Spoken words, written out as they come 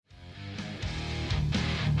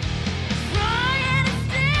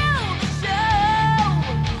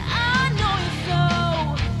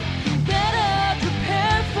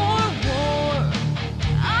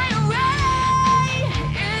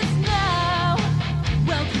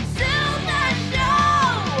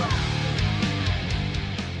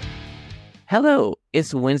Hello,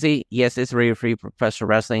 it's Wednesday. Yes, it's Radio Free Professional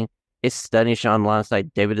Wrestling. It's Stunning Sean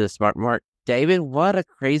alongside David the Smart Mark. David, what a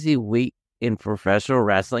crazy week in professional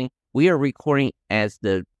wrestling. We are recording as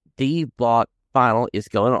the D Block final is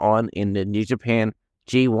going on in the New Japan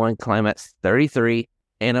G1 Climax 33.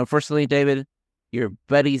 And unfortunately, David, your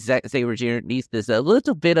buddy Zack Sabre Jr. needs this a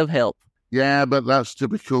little bit of help. Yeah, but that's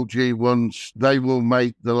typical G1s. They will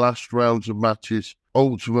make the last rounds of matches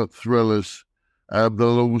ultimate thrillers.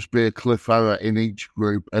 There'll always be a cliffhanger in each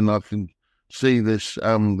group, and I can see this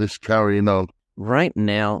carrying on. Right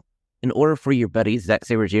now, in order for your buddy Zack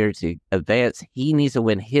Sabre Jr. to advance, he needs to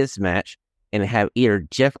win his match and have either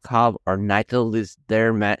Jeff Cobb or Naito lose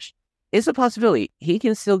their match. It's a possibility. He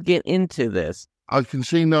can still get into this. I can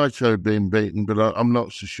see Naito being beaten, but I'm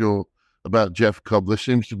not so sure about Jeff Cobb. There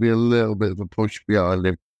seems to be a little bit of a push behind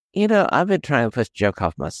him. You know, I've been trying to push Jeff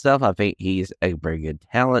Cobb myself. I think he's a very good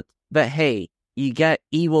talent. But hey, you got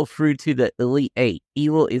Evil through to the Elite Eight.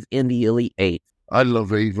 Evil is in the Elite Eight. I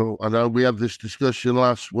love Evil. I know we had this discussion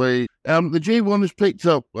last week. The G1 has picked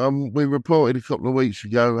up. We reported a couple of weeks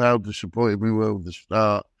ago how disappointed we were with the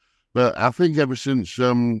start. But I think ever since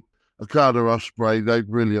Okada Ospreay, they've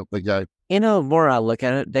really upped the game. You know, the more I look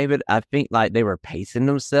at it, David, I think like they were pacing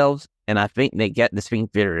themselves, and I think they get this thing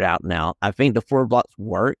figured out now. I think the 4 blocks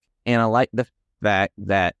work, and I like the fact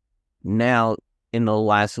that now in the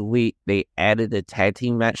last week they added a tag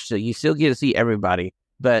team match, so you still get to see everybody,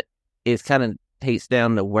 but it's kind of takes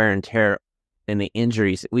down the wear and tear and the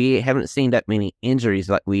injuries. We haven't seen that many injuries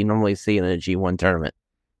like we normally see in a G1 tournament.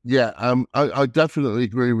 Yeah, I definitely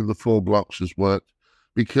agree with the 4 blocks has worked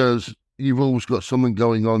because you've always got something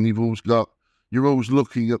going on. You're always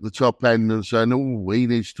looking at the top end and saying, "Oh, he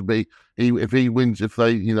needs to be. If he wins, he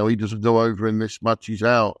doesn't go over in this match, he's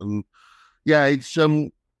out." And yeah, it's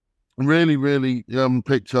really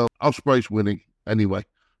picked up. Ospreay's winning anyway.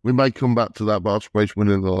 We may come back to that, but Ospreay's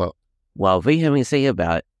winning a lot. Well, if we have anything to say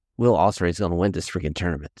about it, Will Ospreay's going to win this freaking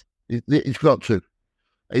tournament. He's got to.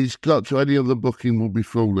 He's got to. Any other booking will be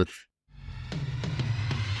foolish.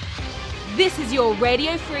 This is your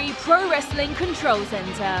Radio Free Pro Wrestling Control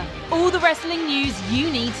Center. All the wrestling news you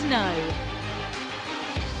need to know.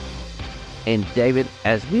 And David,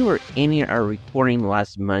 as we were ending our recording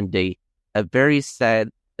last Monday, a very sad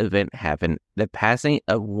event happened. The passing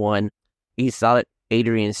of one exotic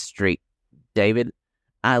Adrian Street. David,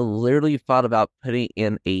 I literally thought about putting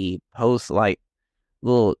in a post like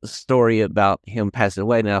little story about him passing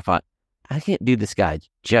away, and I thought, I can't do this guy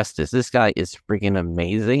justice. This guy is freaking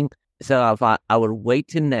amazing. So I thought I would wait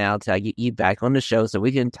till now till I get you back on the show so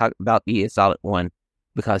we can talk about the exotic one,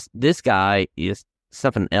 because this guy is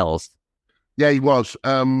something else. Yeah, he was.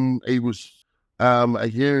 He was a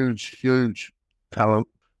huge talent.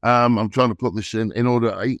 I'm trying to put this in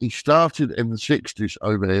order. He started in the 60s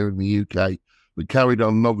over here in the UK, but carried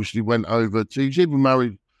on and obviously went over to, he's even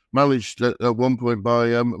managed at one point by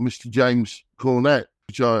Mr. James Cornette,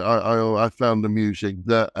 which I found amusing.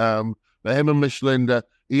 That but him and Miss Linda,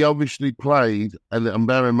 he obviously played, and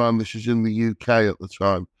bear in mind this is in the UK at the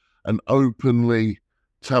time, an openly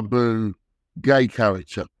taboo gay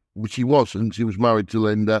character, which he wasn't. He was married to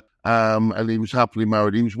Linda, and he was happily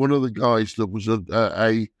married. He was one of the guys that was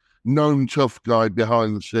a known tough guy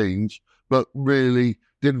behind the scenes, but really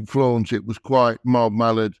didn't flaunt it, was quite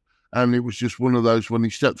mild-mannered, and it was just one of those, when he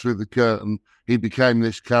stepped through the curtain, he became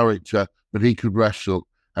this character, but he could wrestle,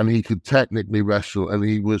 and he could technically wrestle, and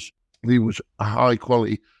he was a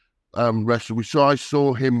high-quality wrestler. So I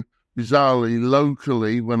saw him bizarrely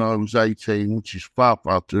locally when I was 18, which is far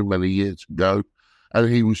too many years ago, and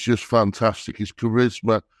he was just fantastic. His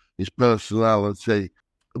charisma, his personality.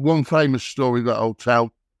 One famous story that I'll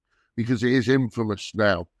tell, because it is infamous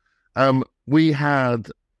now. We had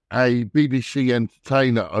a BBC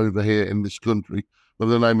entertainer over here in this country by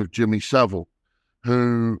the name of Jimmy Savile,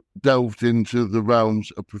 who delved into the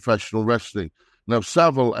realms of professional wrestling. Now,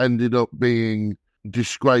 Savile ended up being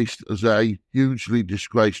disgraced as a hugely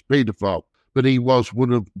disgraced paedophile, but he was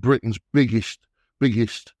one of Britain's biggest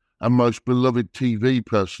and most beloved TV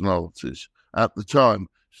personalities at the time.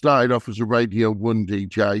 Started off as a Radio 1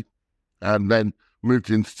 DJ and then moved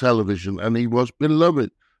into television, and he was beloved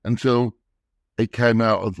until it came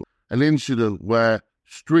out of an incident where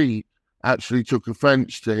Street actually took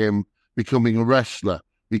offence to him becoming a wrestler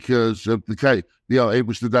because of it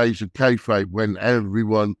was the days of kayfabe when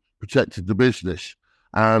everyone protected the business,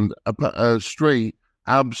 and Street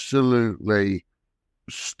absolutely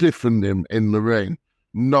stiffened him in the ring,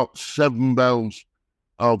 knocked 7 bells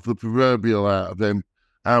of the proverbial out of him,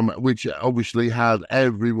 which obviously had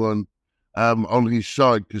everyone on his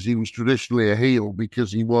side, because he was traditionally a heel,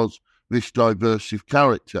 because he was this diversive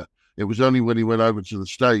character. It was only when he went over to the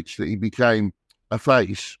States that he became a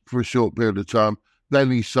face for a short period of time. Then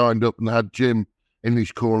he signed up and had Jim in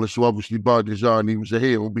his corner. So obviously by design, he was a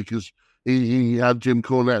heel because he had Jim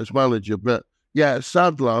Cornette as manager. But yeah,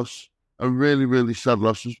 sad loss, a really, really sad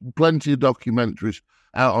loss. There's plenty of documentaries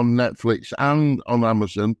out on Netflix and on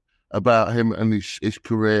Amazon about him and his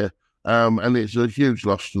career. And it's a huge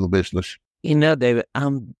loss to the business. You know, David,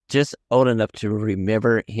 I'm just old enough to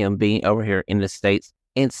remember him being over here in the States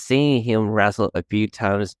and seeing him wrestle a few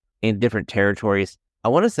times in different territories. I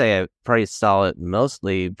want to say I probably saw it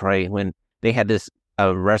mostly probably when they had this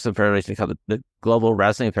wrestling federation called the Global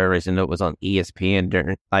Wrestling Federation that was on ESPN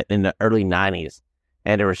during in the early 90s.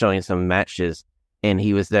 And they were showing some matches and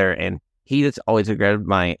he was there and he just always grabbed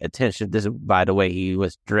my attention just by the way he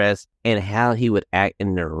was dressed and how he would act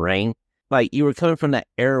in the ring. Like you were coming from that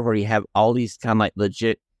era where you have all these kind of like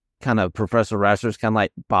legit kind of professional wrestlers, kind of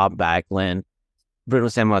like Bob Backlund, Bruno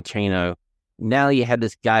Sammartino. Now you have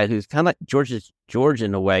this guy who's kind of like George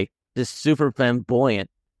in a way, just super flamboyant.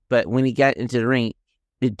 But when he got into the ring,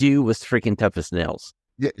 the dude was freaking tough as nails.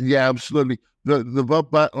 Yeah, absolutely. The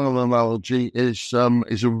Bob Backlund analogy is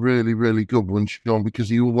a really, really good one, Sean, because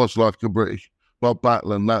he was like a British Bob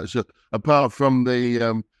Backlund. That's apart from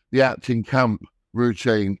the acting camp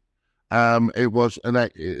routine, it's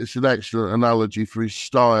an excellent analogy for his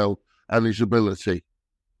style and his ability.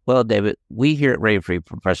 Well, David, we here at Radio Free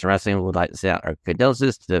Professional Wrestling would like to send out our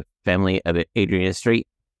condolences to the family of Adrian Street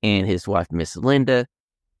and his wife, Miss Linda.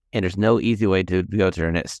 And there's no easy way to go to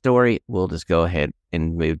our next story. We'll just go ahead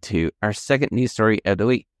and move to our second news story of the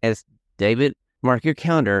week. As David, mark your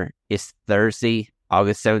calendar, it's Thursday,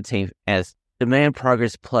 August 17th, as Demand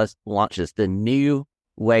Progress Plus launches. The new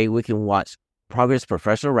way we can watch Progress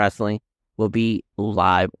Professional Wrestling will be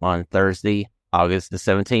live on Thursday, August the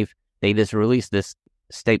 17th. They just released this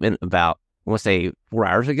statement about, I want to say, 4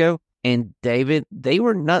 hours ago. And David, they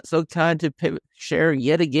were not so kind to Pivot Share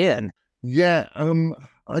yet again. Yeah,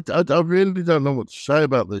 I really don't know what to say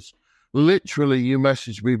about this. Literally, you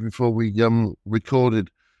messaged me before we recorded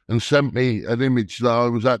and sent me an image that I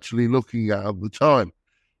was actually looking at the time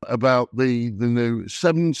about the new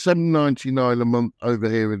 $7.99 a month over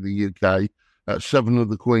here in the UK at 7 of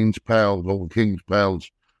the Queen's pounds or the King's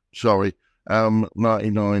pounds. Sorry,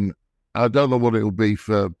 99. I don't know what it'll be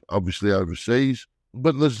for obviously overseas,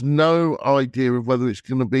 but there's no idea of whether it's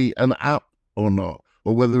going to be an app or not,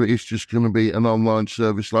 or whether it's just going to be an online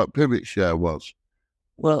service like Pivot Share was.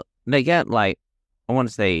 Well, they got I want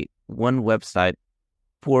to say one website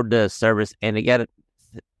for the service, and they got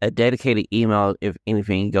a dedicated email if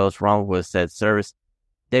anything goes wrong with said service.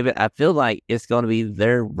 David, I feel like it's going to be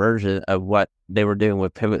their version of what they were doing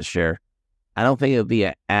with Pivot Share. I don't think it'll be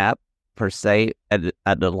an app per se at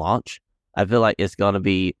the launch. I feel like it's going to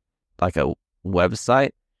be like a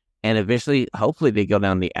website. And eventually, hopefully, they go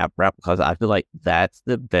down the app route because I feel like that's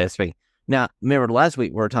the best thing. Now, remember last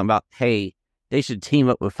week we were talking about, hey, they should team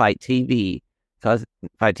up with Fight TV because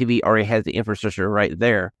Fight TV already has the infrastructure right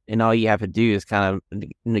there. And all you have to do is kind of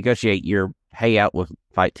negotiate your payout with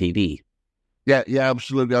Fight TV. Yeah,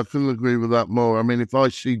 absolutely. I couldn't agree with that more. I mean, if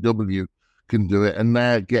ICW can do it, and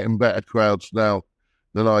they're getting better crowds now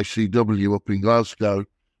than ICW up in Glasgow,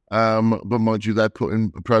 but mind you, they're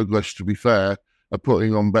putting Progress, to be fair, are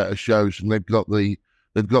putting on better shows, and they've got the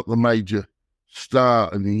major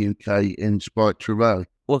star in the UK in Spike Trevor.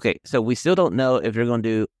 Okay, so we still don't know if they're going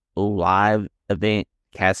to do live event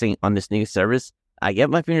casting on this new service. I get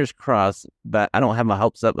my fingers crossed, but I don't have my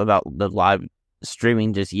hopes up about the live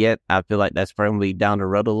streaming just yet. I feel like that's probably down the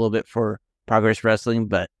road a little bit for Progress Wrestling,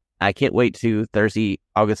 but I can't wait to Thursday,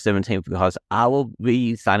 August 17th, because I will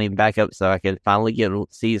be signing back up so I can finally get to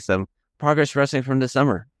see some Progress Wrestling from the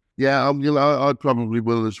summer. Yeah, I probably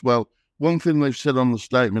will as well. One thing they've said on the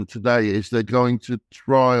statement today is they're going to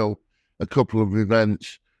trial a couple of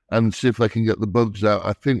events and see if they can get the bugs out.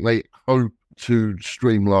 I think they hope to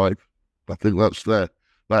stream live. I think that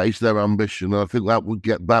is their ambition. I think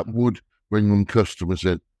that would bring them customers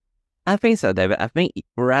in. I think so, David. I think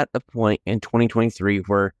we're at a point in 2023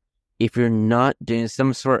 where if you're not doing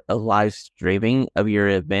some sort of live streaming of your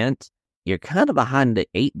event, you're kind of behind the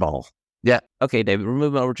 8 ball. Yeah. Okay, David, we're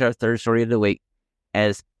moving over to our third story of the week.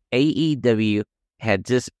 As AEW had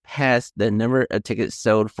just passed the number of tickets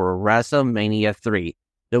sold for WrestleMania 3,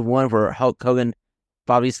 the one where Hulk Hogan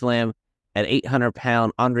body slam an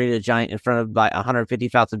 800-pound Andre the Giant in front of like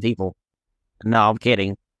 150,000 people. No, I'm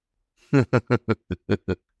kidding.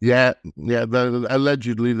 Yeah.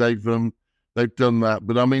 Allegedly they've done that,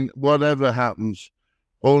 but I mean, whatever happens,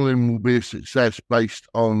 All In will be a success based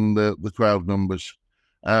on the crowd numbers.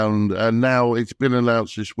 And now it's been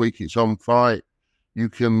announced this week it's on Fight You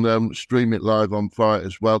can stream it live on Fight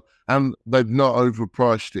as well. And they've not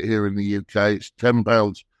overpriced it here in the UK. It's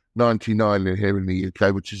 £10.99 here in the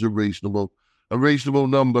UK, which is a reasonable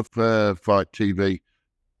number for Fight TV.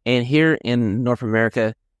 And here in North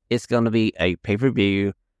America, it's going to be a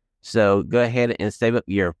pay-per-view. So go ahead and save up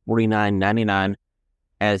your $49.99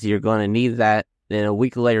 as you're going to need that. Then a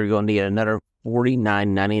week later, you're going to need another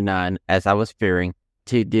 $49.99, as I was fearing,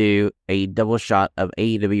 to do a double shot of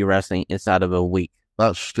AEW wrestling inside of a week.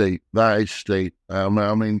 That's steep. That is steep. I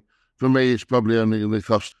mean, for me, it's probably only going to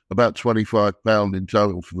cost about £25 in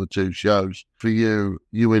total for the two shows. For you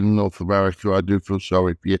in North America, I do feel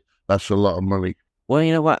sorry for you. That's a lot of money. Well,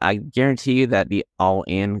 you know what? I guarantee you that the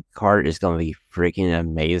all-in card is going to be freaking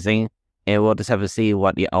amazing. And we'll just have to see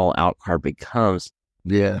what the all-out card becomes.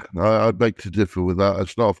 Yeah, I beg to differ with that.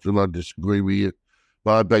 It's not often I disagree with you,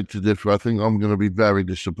 but I beg to differ. I think I'm going to be very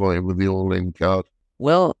disappointed with the all-in card.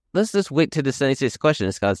 Well, let's just wait to the 76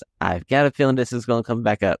 questions, because I've got a feeling this is going to come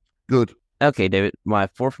back up. Good. Okay, David, my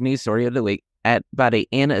fourth news story of the week. By the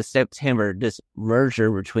end of September, this merger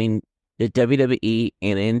between the WWE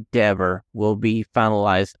and Endeavor will be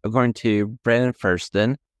finalized, according to Brendan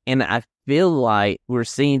Thurston. And I feel like we're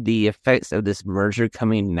seeing the effects of this merger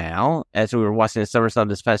coming now. As we were watching the SummerSlam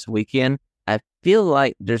this past weekend, I feel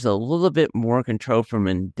like there's a little bit more control from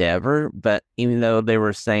Endeavor, but even though they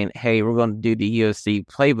were saying, hey, we're going to do the UFC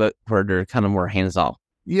playbook where they're kind of more hands-off.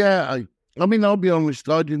 Yeah, I mean, I'll be honest,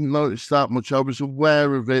 I didn't notice that much. I was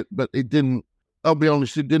aware of it, but it didn't, I'll be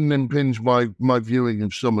honest, it didn't impinge my viewing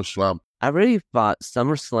of SummerSlam. I really thought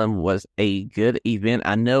SummerSlam was a good event.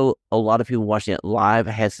 I know a lot of people watching it live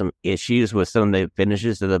had some issues with some of the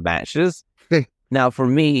finishes of the matches. Now, for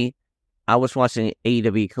me, I was watching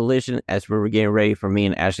AEW Collision as we were getting ready for me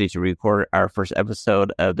and Ashley to record our first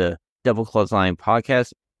episode of the Double Clothesline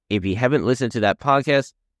podcast. If you haven't listened to that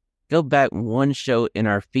podcast, go back one show in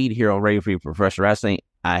our feed here on Radio Free Professional Wrestling.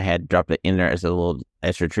 I had dropped it in there as a little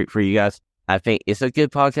extra treat for you guys. I think it's a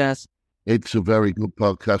good podcast. It's a very good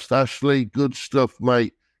podcast. Ashley, good stuff,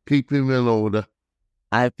 mate. Keep him in order.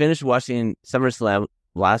 I finished watching SummerSlam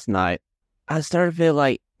last night. I started to feel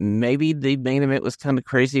like maybe the main event was kind of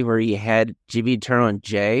crazy where you had Jimmy turn on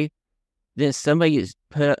Jay. Then somebody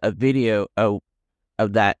put a video of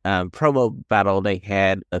that promo battle they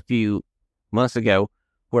had a few months ago,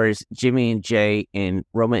 where it's Jimmy and Jay and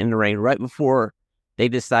Roman in the ring right before they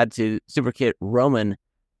decide to super kick Roman.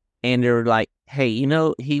 And they were like, hey, you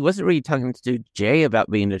know, he wasn't really talking to Jay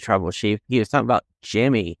about being the tribal chief. He was talking about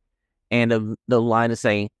Jimmy. And the line is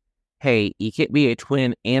saying, hey, you can't be a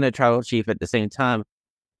twin and a tribal chief at the same time.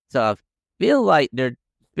 So I feel like they're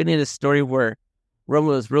spinning a story where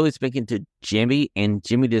Roman was really speaking to Jimmy, and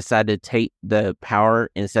Jimmy decided to take the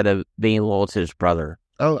power instead of being loyal to his brother.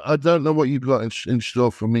 I don't know what you've got in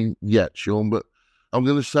store for me yet, Sean, but I'm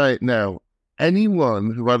going to say it now.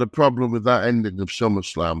 Anyone who had a problem with that ending of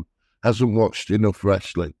SummerSlam hasn't watched enough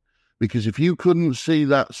wrestling. Because if you couldn't see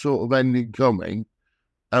that sort of ending coming,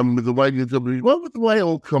 and with the way the WWE, well, with the way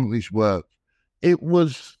all companies work, it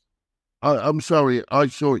was, I'm sorry, I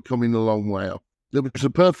saw it coming a long way off. It was a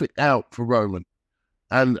perfect out for Roman,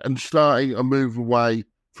 and starting a move away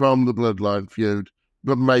from the Bloodline feud,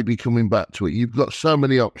 but maybe coming back to it. You've got so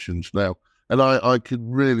many options now, and I could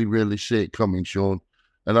really, really see it coming, Sean.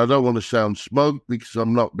 And I don't want to sound smug because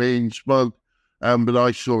I'm not being smug, but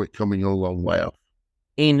I saw it coming a long way off.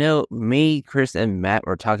 You know, me, Chris, and Matt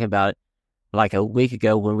were talking about it like a week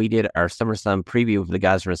ago when we did our SummerSlam preview with the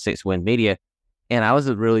guys from 6 Win Media. And I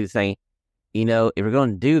was really saying, you know, if we're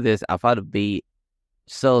going to do this, I thought it'd be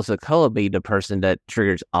Solo Sikoa be the person that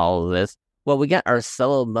triggers all of this. Well, we got our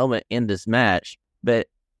solo moment in this match, but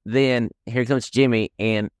then here comes Jimmy,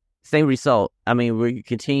 and same result. I mean, we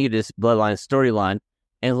continue this Bloodline storyline,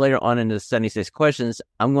 and later on in the 76 questions,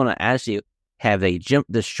 I'm going to ask you, have they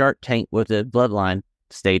jumped the Shark Tank with the Bloodline?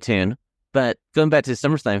 Stay tuned. But going back to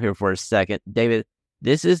SummerSlam here for a second, David,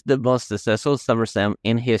 this is the most successful SummerSlam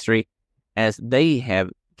in history, as they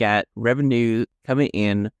have got revenue coming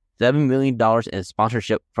in $7 million in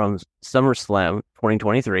sponsorship from SummerSlam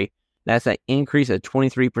 2023. That's an increase of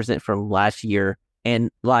 23% from last year.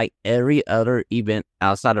 And like every other event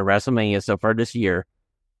outside of WrestleMania so far this year,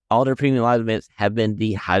 all their premium live events have been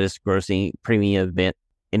the highest grossing premium event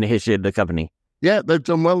in the history of the company. Yeah, they've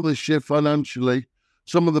done well this year financially.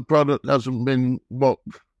 Some of the product hasn't been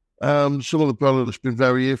some of the product has been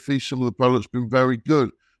very iffy. Some of the product's been very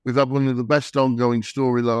good. We've had one of the best ongoing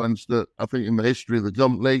storylines that I think in the history of the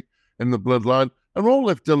company, in the Bloodline. And all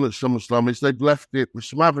they've done at SummerSlam is they've left it with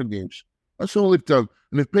some avenues. That's all they've done.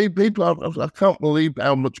 And if people, I can't believe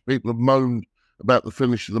how much people have moaned about the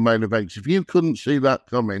finish of the main events. If you couldn't see that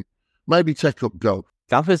coming, maybe take up golf.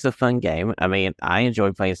 Golf is a fun game. I mean, I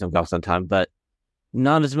enjoy playing some golf sometimes, but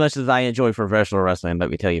not as much as I enjoy professional wrestling. Let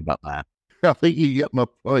me tell you about that. I think you get my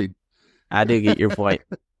point. I do get your point.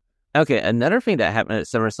 Okay, another thing that happened at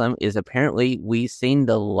SummerSlam is apparently we seen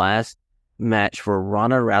the last match for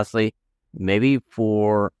Ronda Rousey, maybe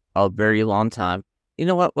for a very long time. You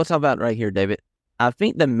know what? We'll talk about it right here, David. I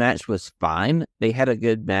think the match was fine. They had a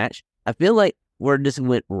good match. I feel like where this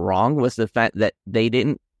went wrong was the fact that they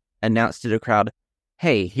didn't announce to the crowd,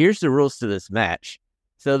 hey, here's the rules to this match.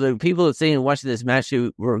 So the people sitting and watching this match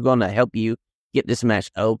who were going to help you get this match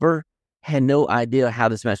over had no idea how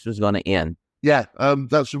this match was going to end. Yeah,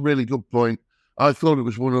 that's a really good point. I thought it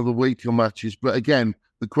was one of the weaker matches, but again,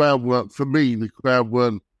 the crowd weren't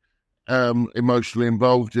emotionally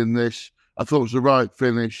involved in this. I thought it was the right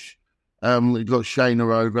finish. It got Shayna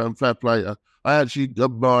over, and fair play. I actually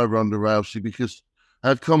admire Ronda Rousey because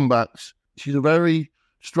her comebacks, she's a very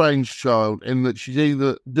strange child in that she's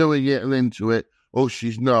either doing it and into it or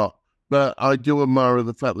she's not. But I do admire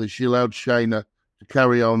the fact that she allowed Shayna to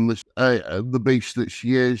carry on this the beast that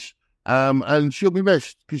she is. And she'll be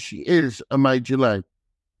missed because she is a major name.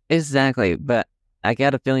 Exactly. But I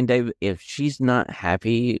got a feeling, Dave, if she's not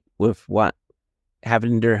happy with what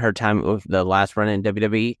happened during her time with the last run in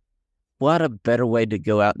WWE, what a better way to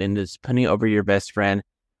go out than just putting over your best friend.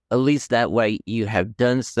 At least that way you have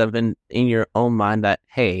done something in your own mind that,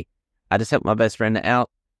 hey, I just helped my best friend out.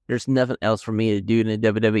 There's nothing else for me to do in the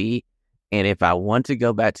WWE. And if I want to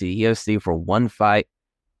go back to the UFC for one fight,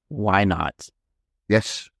 why not?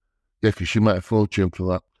 Yes. Yeah, because she made a fortune for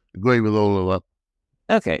that. Agree with all of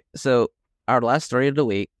that. Okay, so our last story of the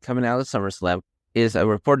week coming out of SummerSlam is a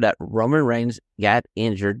report that Roman Reigns got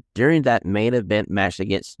injured during that main event match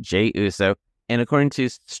against Jey Uso. And according to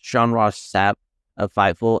Sean Ross Sapp of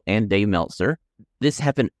Fightful and Dave Meltzer, this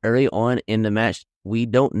happened early on in the match. We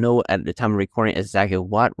don't know at the time of recording exactly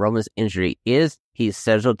what Roman's injury is. He's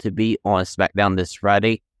scheduled to be on SmackDown this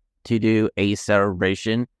Friday to do a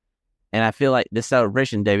celebration. And I feel like this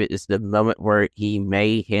celebration, David, is the moment where he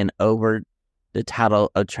may hand over the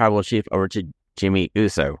title of Tribal Chief over to Jimmy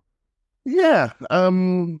Uso. Yeah,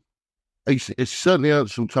 it's certainly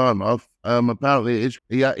earned some time off. Apparently,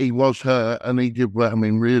 he was hurt, and he did well. I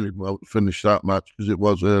mean, really well to finish that match because it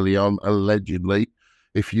was early on, allegedly.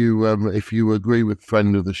 If you agree with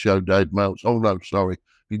friend of the show, Dave Meltzer. Oh no, sorry,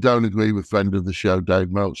 you don't agree with friend of the show,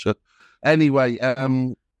 Dave Meltzer. Anyway,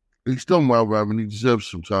 he's done well, Roman. He deserves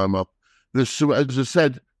some time off. There's some, as I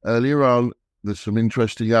said earlier on, there's some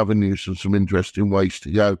interesting avenues and some interesting ways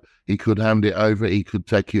to go. He could hand it over, he could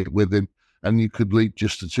take it with him, and you could leave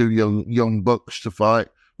just the two young bucks to fight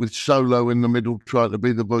with Solo in the middle trying to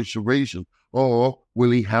be the voice of reason. Or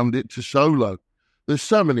will he hand it to Solo? There's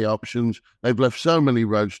so many options. They've left so many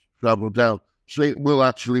roads to travel down. So it will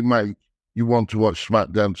actually make you want to watch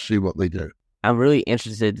SmackDown to see what they do. I'm really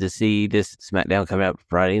interested to see this SmackDown come out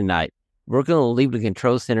Friday night. We're going to leave the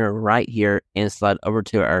control center right here and slide over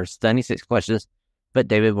to our 76 questions. But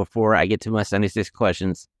David, before I get to my 76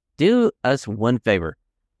 questions, do us one favor.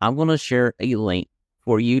 I'm going to share a link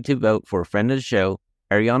for you to vote for a friend of the show,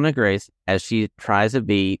 Ariana Grace, as she tries to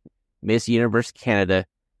be Miss Universe Canada.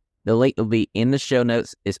 The link will be in the show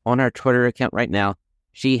notes. It's on our Twitter account right now.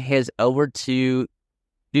 She heads over to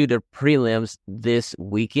do the prelims this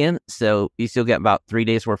weekend. So you still got about 3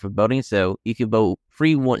 days worth of voting. So you can vote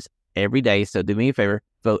free once every day. So do me a favor,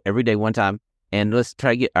 vote every day one time. And let's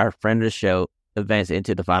try to get our friend of the show advance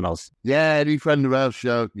into the finals. Yeah, any friend of our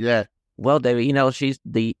show, yeah. Well, David, you know, she's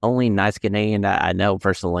the only nice Canadian that I know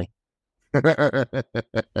personally.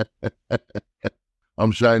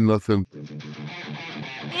 I'm saying nothing.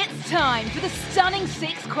 It's time for the stunning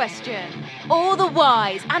 6 question. All the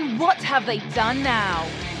whys and what have they done now?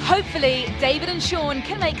 Hopefully, David and Sean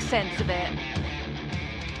can make sense of it.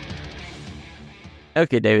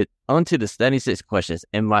 Okay, David, on to the 76 questions.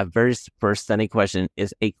 And my very first stunning question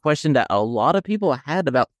is a question that a lot of people had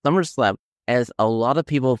about SummerSlam, as a lot of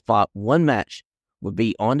people thought one match would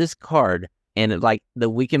be on this card, and like the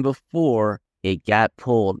weekend before, it got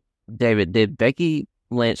pulled. David, did Becky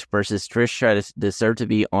Lynch versus Trish Stratus deserve to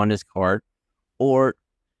be on this card, or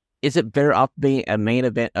is it better off being a main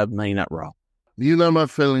event of Monday Night Raw? You know my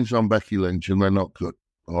feelings on Becky Lynch, and they're not good,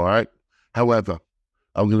 all right? However,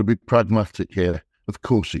 I'm going to be pragmatic here. Of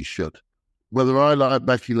course it should. Whether I like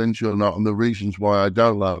Becky Lynch or not, and the reasons why I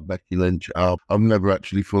don't like Becky Lynch are, I've never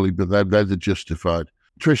actually fully, but they're justified.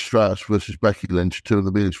 Trish Stratus versus Becky Lynch, two of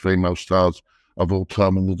the biggest female stars of all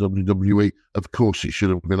time in the WWE. Of course it should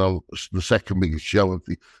have been on the second biggest show of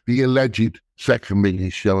the alleged second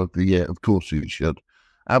biggest show of the year. Of course it should.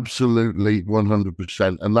 Absolutely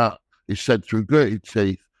 100%. And that is said through gritted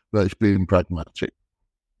teeth but it's being pragmatic.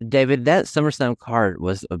 David, that SummerSlam card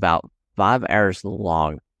was about 5 hours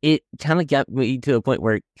long. It kind of got me to a point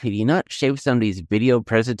where, could you not shave some of these video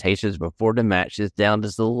presentations before the matches down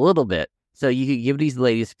just a little bit, so you could give these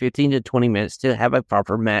ladies 15 to 20 minutes to have a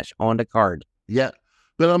proper match on the card? Yeah.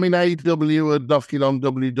 But I mean, AEW are knocking on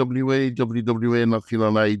WWE, WWE are knocking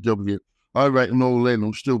on AEW. I reckon All In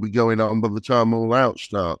will still be going on by the time All Out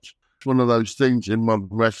starts. It's one of those things in modern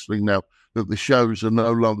wrestling now that the shows are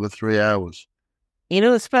no longer 3 hours.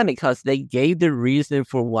 It's funny because they gave the reason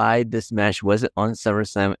for why this match wasn't on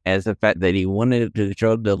SummerSlam as the fact that he wanted to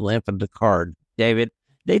control the length of the card. David,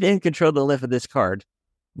 they didn't control the length of this card.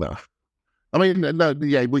 No. I mean, no,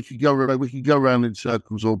 yeah, we could go around in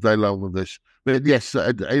circles all day long with this. But yes,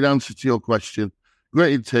 in answer to your question,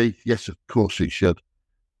 gritted teeth, yes, of course it should.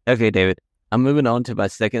 Okay, David, I'm moving on to my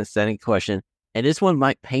second standing question, and this one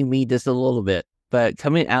might pain me just a little bit, but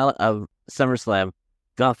coming out of SummerSlam,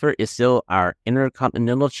 Gunther is still our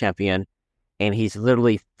Intercontinental Champion, and he's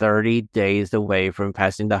literally 30 days away from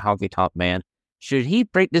passing the Honky Tonk Man. Should he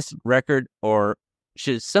break this record, or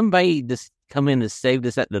should somebody just come in to save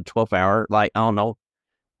this at the 12th hour, like, I don't know,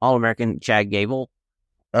 All-American Chad Gable?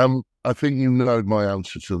 I think you know my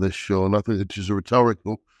answer to this, Sean. I think it is a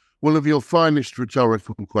one of your finest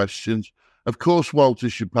rhetorical questions. Of course, Walter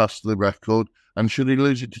should pass the record, and should he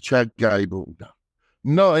lose it to Chad Gable?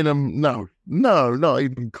 No, not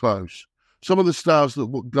even close. Some of the stars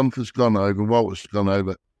that Gunther's gone over, Walter's gone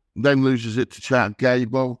over, then loses it to Chad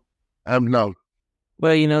Gable. No.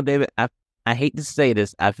 Well, David, I hate to say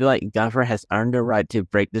this. I feel like Gunther has earned the right to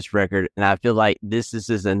break this record, and I feel like this is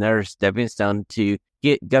just another stepping stone to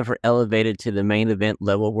get Gunther elevated to the main event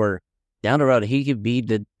level where down the road he could be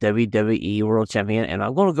the WWE World Champion. And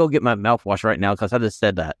I'm going to go get my mouthwash right now because I just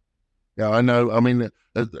said that. Yeah, I know. I mean,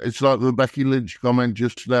 it's like the Becky Lynch comment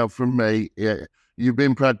just now from me. Yeah, you've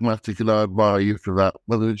been pragmatic, and I admire you for that,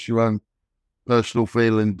 whether it's your own personal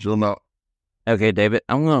feelings or not. Okay, David,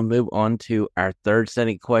 I'm going to move on to our third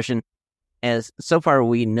setting question. As so far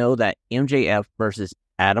we know that MJF versus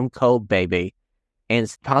Adam Cole, baby,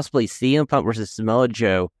 and possibly CM Punk versus Samoa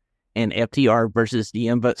Joe, and FTR versus the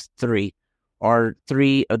Young Bucks 3 are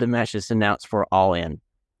 3 of the matches announced for All In.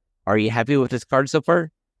 Are you happy with this card so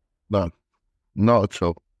far? No, not at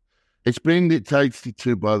all. It's been dictated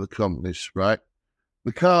to by the companies, right?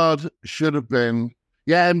 The card should have been,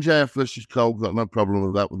 MJF versus Cole, got no problem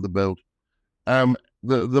with that with the build.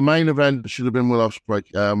 The main event should have been Will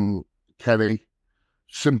Ospreay, Kenny,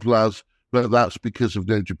 simple as, but that's because of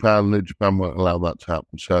New Japan. New Japan won't allow that to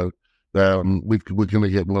happen. So we're going to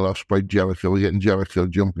get Will Ospreay, Jericho. We're getting Jericho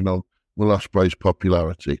jumping on Will Ospreay's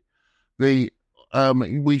popularity. We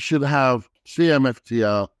should have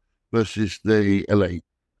CMFTR versus the Elite.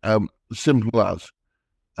 Simple as.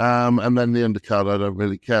 And then the undercard I don't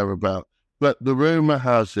really care about. But the rumour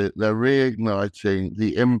has it they're reigniting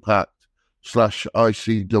the Impact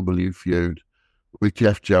 /ICW feud with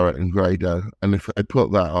Jeff Jarrett and Grado. And if I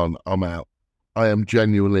put that on, I'm out. I am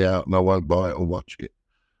genuinely out, and I won't buy it or watch it.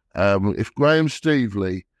 If Graham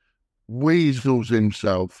Stevely weasels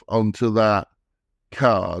himself onto that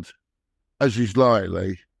card, as he's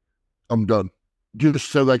likely, I'm done. Just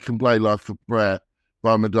so they can play Life of Prayer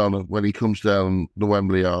by Madonna when he comes down the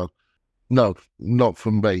Wembley Yard. No, not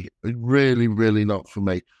for me. Really, really not for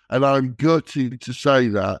me. And I'm gutted to say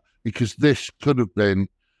that because this could have been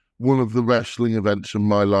one of the wrestling events of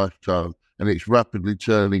my lifetime, and it's rapidly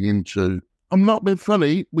turning into... I'm not being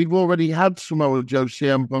funny. We've already had Samoa Joe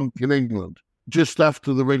CM Punk in England just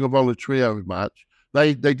after the Ring of Honor trio match.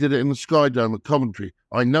 They did it in the Sky Dome at Coventry.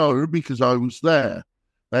 I know because I was there.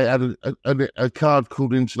 They had a card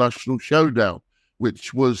called International Showdown,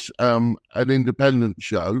 which was an independent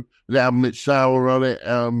show. It had Mitch Sauer on it.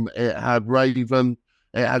 It had Raven.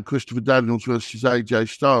 It had Christopher Daniels versus AJ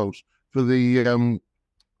Styles for the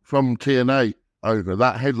from TNA over.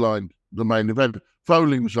 That headlined the main event.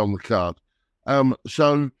 Foley was on the card.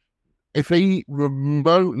 So if he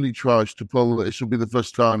remotely tries to pull, this will be the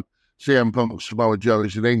first time CM Punk Samoa Joe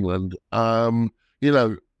is in England.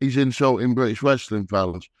 He's insulting British wrestling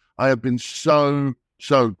fans. I have been so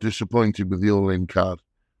disappointed with the All-In card,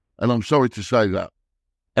 and I'm sorry to say that.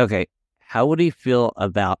 Okay, how would you feel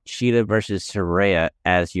about Sheeta versus Saraya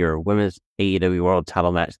as your women's AEW World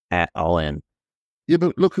Title match at All In? Yeah,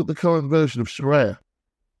 but look at the current version of Saraya.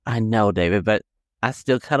 I know, David, but I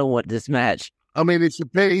still kind of want this match. I mean, it's a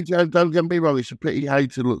pity. Don't get me wrong. It's a pity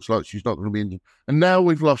Hayter looks like she's not going to be injured. And now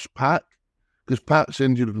we've lost Pat because Pat's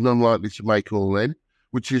injured and unlikely to make All In,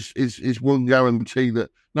 which is one guarantee that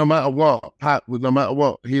no matter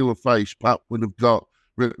what, heel or face, Pat would have got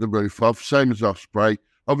ripped the roof off. Same as Ospreay.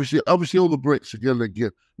 Obviously, all the Brits are going to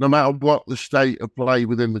give, no matter what the state of play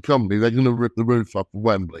within the company, they're going to rip the roof off of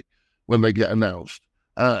Wembley when they get announced.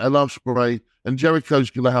 And Ospreay and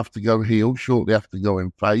Jericho's going to have to go heel shortly after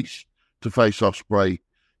going face to face Ospreay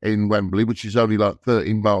in Wembley, which is only like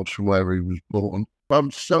 13 miles from where he was born. But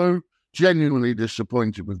I'm so genuinely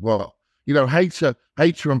disappointed with what, Hater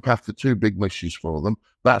and Path are two big misses for them.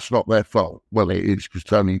 That's not their fault. Well, it is because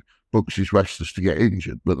Tony books his wrestlers to get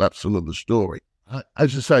injured, but that's another story.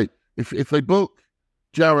 As I say, if they book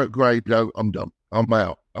Jarrett Grado, I'm done. I'm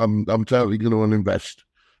out. I'm totally going to invest.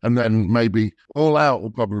 And then maybe All Out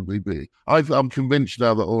will probably be. I'm convinced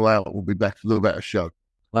now that All Out will be the better show.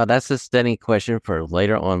 Well, that's a stunning question for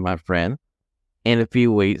later on, my friend. In a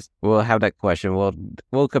few weeks, we'll have that question.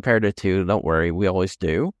 We'll compare the two. Don't worry, we always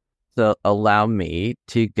do. So allow me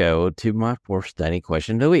to go to my fourth stunning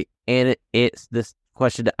question of the week. And it's this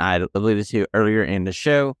question that I alluded to earlier in the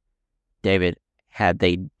show. David, have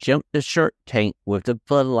they jumped the Shark Tank with the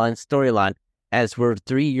Bloodline storyline, as we're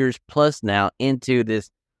 3 years plus now into this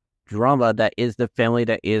drama that is the family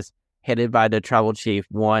that is headed by the tribal chief,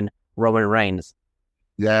 one Roman Reigns?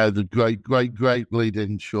 Yeah, the great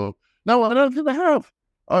lead-in, sure. No, I don't think they have.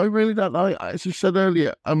 I really don't. As I said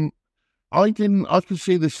earlier, I could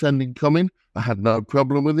see this sending coming. I had no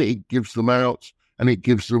problem with it. It gives them outs and it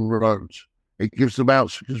gives them roads. It gives them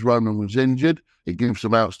outs because Roman was injured. It gives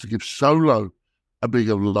them outs to give Solo a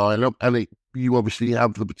bigger lineup, and you obviously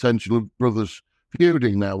have the potential of brothers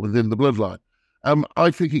feuding now within the Bloodline.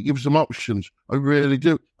 I think it gives them options. I really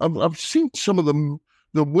do. I've seen some of them,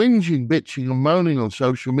 the whinging, bitching, and moaning on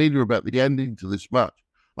social media about the ending to this match.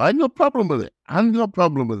 I had no problem with it.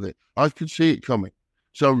 I could see it coming.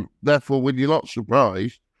 So, therefore, when you're not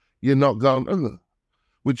surprised, you're not going, ugh.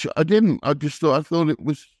 Which I didn't. I thought it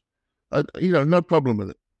was, no problem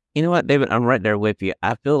with it. You know what, David? I'm right there with you.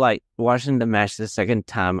 I feel like watching the match the second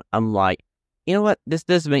time, I'm like, you know what? This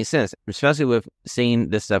does make sense, especially with seeing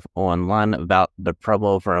this stuff online about the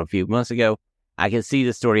promo from a few months ago. I can see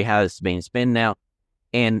the story, how it's being spun now.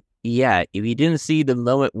 And yeah, if you didn't see the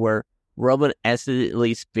moment where Roman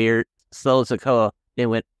accidentally speared Solo Sikoa, then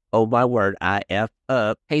went, oh my word, I F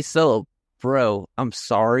up. Hey, Solo, bro, I'm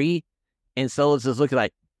sorry. And Solo's just looking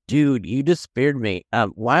like, dude, you just speared me.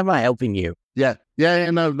 Why am I helping you?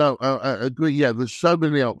 No, I agree. Yeah, there's so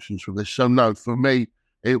many options for this. So no, for me,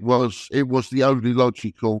 it was the only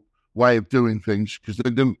logical way of doing things, because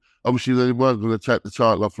they weren't going to take the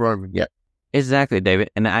title off Roman yet. Exactly,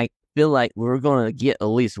 David. And I feel like we're going to get at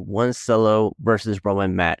least one Solo versus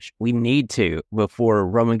Roman match. We need to before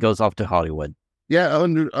Roman goes off to Hollywood. Yeah,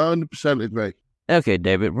 100% agree. Okay,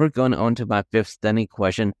 David, we're going on to my fifth stunning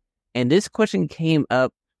question. And this question came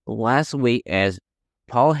up last week as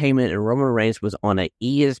Paul Heyman and Roman Reigns was on an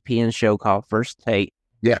ESPN show called First Take.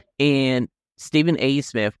 Yeah. And Stephen A.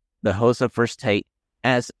 Smith, the host of First Take,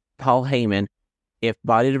 asked Paul Heyman if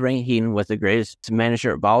Bobby the Brain Heenan was the greatest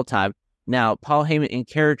manager of all time. Now, Paul Heyman in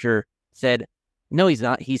character said, no, he's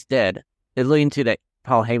not. He's dead. Alluding to that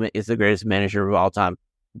Paul Heyman is the greatest manager of all time.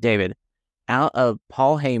 David, out of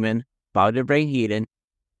Paul Heyman, Bobby the Brain Heenan,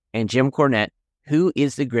 and Jim Cornette, who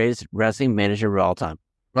is the greatest wrestling manager of all time?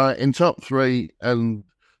 Right, in top three, and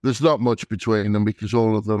there's not much between them because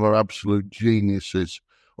all of them are absolute geniuses.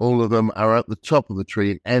 All of them are at the top of the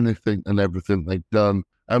tree in anything and everything they've done.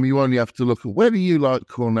 You only have to look at whether you like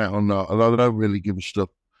Cornette or not, and I don't really give a stuff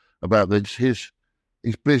about this. His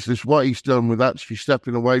business, what he's done with actually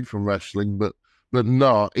stepping away from wrestling, but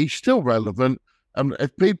not. He's still relevant, and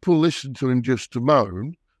if people listen to him just to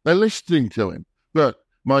moan, they're listening to him. But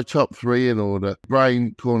my top three in order: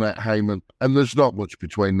 Brain, Cornette, Heyman, and there's not much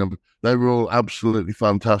between them. They were all absolutely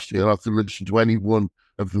fantastic, and I could listen to any one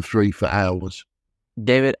of the three for hours.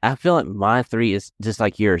 David, I feel like my three is just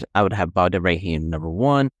like yours. I would have Bobby the Brain Heenan number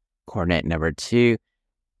one, Cornette number two,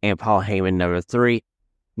 and Paul Heyman number three.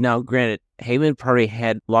 Now, granted, Heyman probably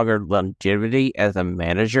had longer longevity as a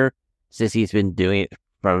manager since he's been doing it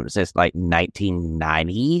since like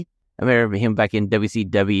 1990. I remember him back in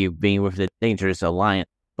WCW being with the Dangerous Alliance.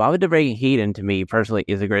 Bobby the Brain Heenan, to me personally,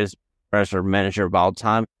 is the greatest wrestler manager of all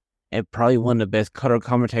time, and probably one of the best color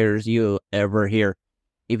commentators you'll ever hear.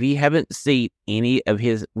 If you haven't seen any of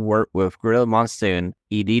his work with Gorilla Monsoon,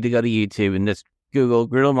 you need to go to YouTube and just Google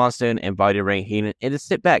Gorilla Monsoon and Bobby the Brain Heenan and just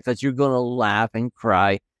sit back, because you're going to laugh and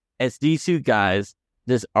cry as these two guys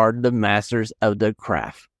just are the masters of the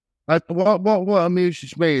craft. What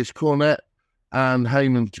amuses me is Cornette and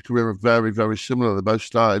Heyman's career are very, very similar. They both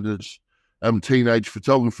started as teenage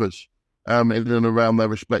photographers in and around their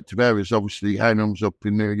respective areas. Obviously, Heyman was up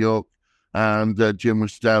in New York, and Jim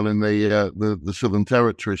was down in the Southern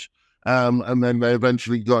Territories. And then they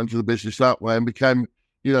eventually got into the business that way and became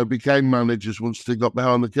became managers once they got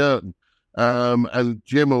behind the curtain. And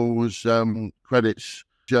Jim always credits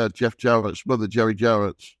Jeff Jarrett's mother, Jerry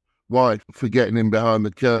Jarrett's wife, for getting him behind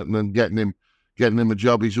the curtain and getting him a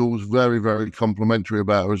job. He's always very, very complimentary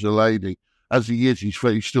about her as a lady. As he is,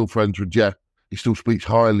 he's still friends with Jeff. He still speaks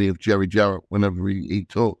highly of Jerry Jarrett whenever he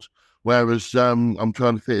talks. Whereas I'm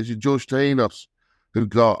trying to think, is it George Tahinos who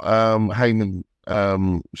got Heyman,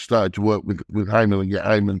 started to work with Heyman and get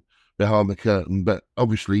Heyman behind the curtain? But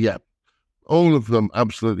obviously, yeah, all of them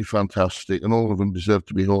absolutely fantastic, and all of them deserve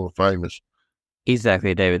to be Hall of Famers.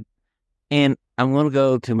 Exactly, David. And I'm going to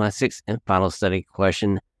go to my sixth and final study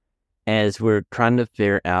question, as we're trying to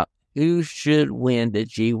figure out who should win the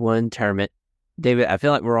G1 tournament. David, I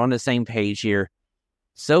feel like we're on the same page here.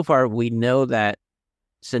 So far, we know that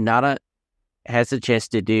Sonata has a chance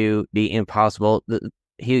to do the impossible.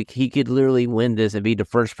 He could literally win this and be the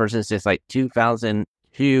first person since like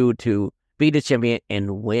 2002 to be the champion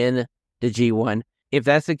and win the G1. If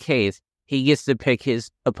that's the case, he gets to pick his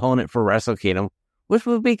opponent for Wrestle Kingdom, which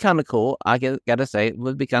would be kind of cool. I gotta say, it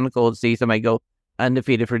would be kind of cool to see somebody go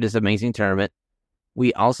undefeated for this amazing tournament.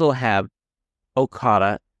 We also have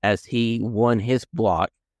Okada, as he won his block.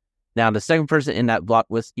 Now, the second person in that block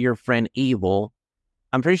was your friend Evil.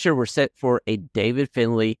 I'm pretty sure we're set for a David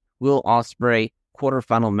Finlay, Will Ospreay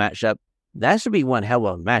quarterfinal matchup. That should be one hell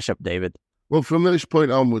of a matchup, David. Well, from this point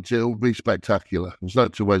onwards, it'll be spectacular. There's no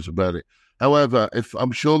two ways about it. However, if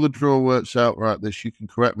I'm sure the draw works out right, you can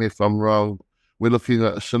correct me if I'm wrong. We're looking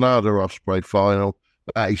at a Sonata Ospreay final.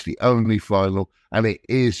 That is the only final, and it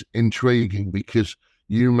is intriguing because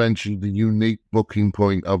you mentioned the unique booking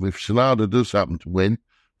point of if Sonata does happen to win,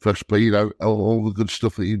 firstly, all the good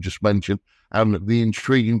stuff that you just mentioned, and the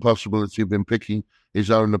intriguing possibility of him picking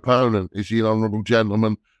his own opponent. Is he an honourable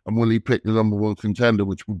gentleman, and will he pick the number one contender,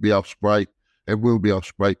 which would be Ospreay? It will be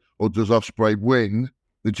Ospreay. Or does Ospreay win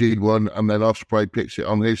the G1 and then Ospreay picks it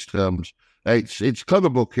on his terms? It's clever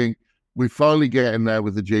booking. We're finally getting there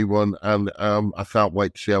with the G1, and I can't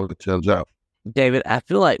wait to see how it turns out. David, I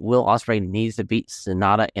feel like Will Ospreay needs to beat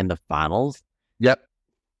Sonata in the finals. Yep.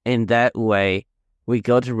 In that way, we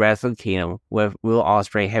go to Wrestle Kingdom with Will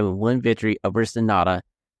Ospreay having one victory over Sonata.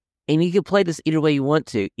 And you can play this either way you want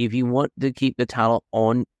to. If you want to keep the title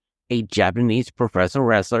on a Japanese professional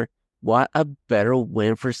wrestler, what a better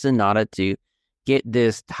win for Sonata to get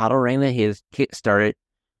this title reign of his kick-started.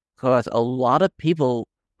 Because a lot of people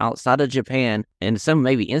outside of Japan, and some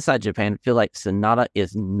maybe inside Japan, feel like Sonata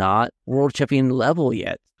is not world champion level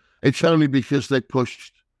yet. It's only because they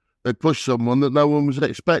pushed someone that no one was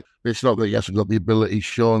expecting. It's not that he hasn't got the ability,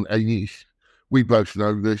 Sean. We both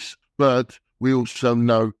know this, but we also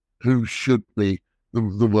know who should be the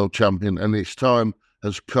world champion, and its time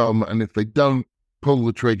has come. And if they don't pull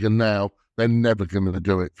the trigger now, they're never going to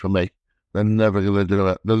do it for me. They're never going to do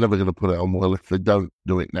it. They're never going to put it on Will if they don't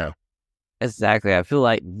do it now. Exactly. I feel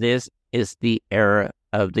like this is the era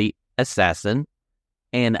of the assassin,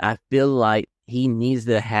 and I feel like he needs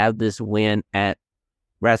to have this win at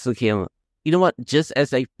Wrestle Kingdom. You know what? Just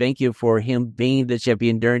as a thank you for him being the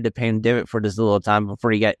champion during the pandemic for this little time before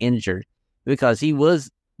he got injured, because he was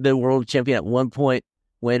the world champion at one point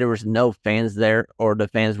when there was no fans there or the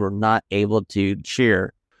fans were not able to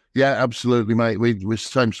cheer. Yeah, absolutely, mate. We're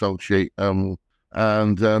same salt sheet. I'm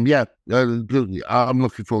looking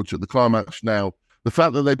forward to it. The climax now. The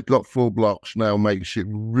fact that they've got 4 blocks now makes it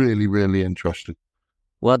really, really interesting.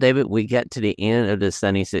 Well, David, we get to the end of the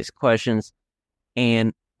 76 questions.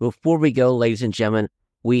 And before we go, ladies and gentlemen,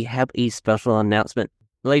 we have a special announcement.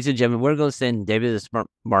 Ladies and gentlemen, we're going to send David the Smart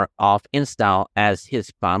Mark off in style as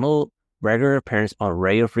his final regular appearance on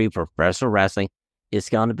Radio Free Professional Wrestling. It's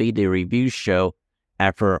going to be the review show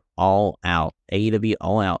after All Out, AEW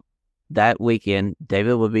All Out. That weekend,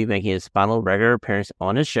 David will be making his final regular appearance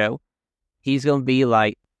on his show. He's going to be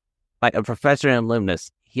like a professor and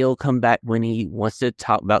alumnus. He'll come back when he wants to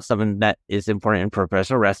talk about something that is important in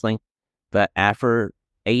professional wrestling. But after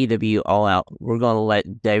AEW All Out, we're going to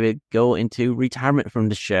let David go into retirement from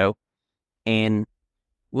the show. And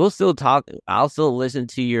we'll still talk. I'll still listen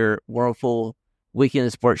to your wonderful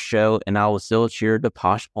Weekend Sports show, and I will still cheer the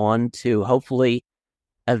Posh on to hopefully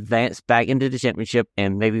advance back into the championship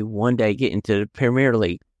and maybe one day get into the Premier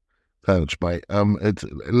League. Thanks, mate.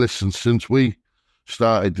 Listen, since we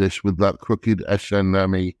started this with that crooked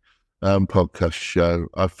SNME podcast show,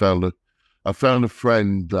 I found a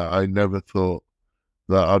friend that I never thought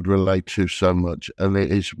that I'd relate to so much, and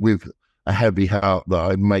it is with a heavy heart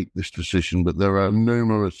that I make this decision. But there are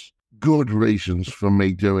numerous good reasons for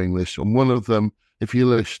me doing this, and one of them, if you're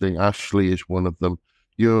listening, Ashley is one of them.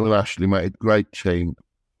 You and Ashley made a great team.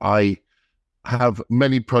 I have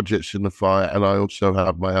many projects in the fire, and I also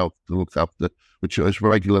have my health to look after, which, as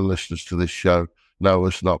regular listeners to this show know,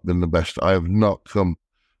 has not been the best. I have not come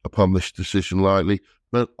upon this decision lightly,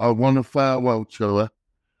 but I want a farewell tour,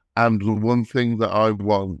 and the one thing that I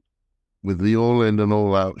want with the All In and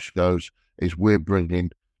All Out shows is we're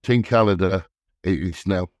bringing Team Canada. It is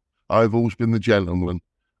now. I've always been the gentleman.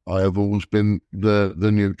 I have always been the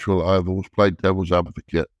neutral. I have always played devil's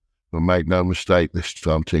advocate. But make no mistake, this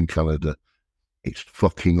time, Team Canada, it's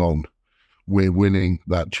fucking on. We're winning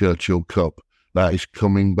that Churchill Cup. That is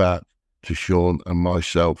coming back to Sean and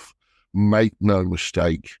myself. Make no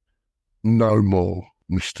mistake. No more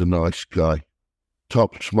Mr. Nice Guy.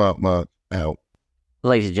 Top Smart Mark out.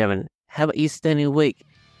 Ladies and gentlemen, have a stunning week.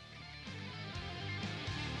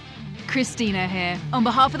 Christina here. On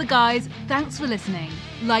behalf of the guys, thanks for listening.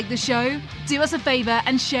 Like the show? Do us a favour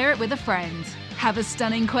and share it with a friend. Have a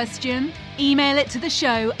stunning question? Email it to the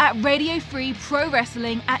show at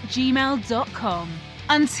radiofreeprowrestling@gmail.com.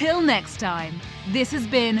 Until next time, this has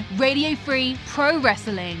been Radio Free Pro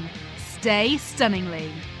Wrestling. Stay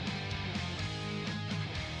stunningly.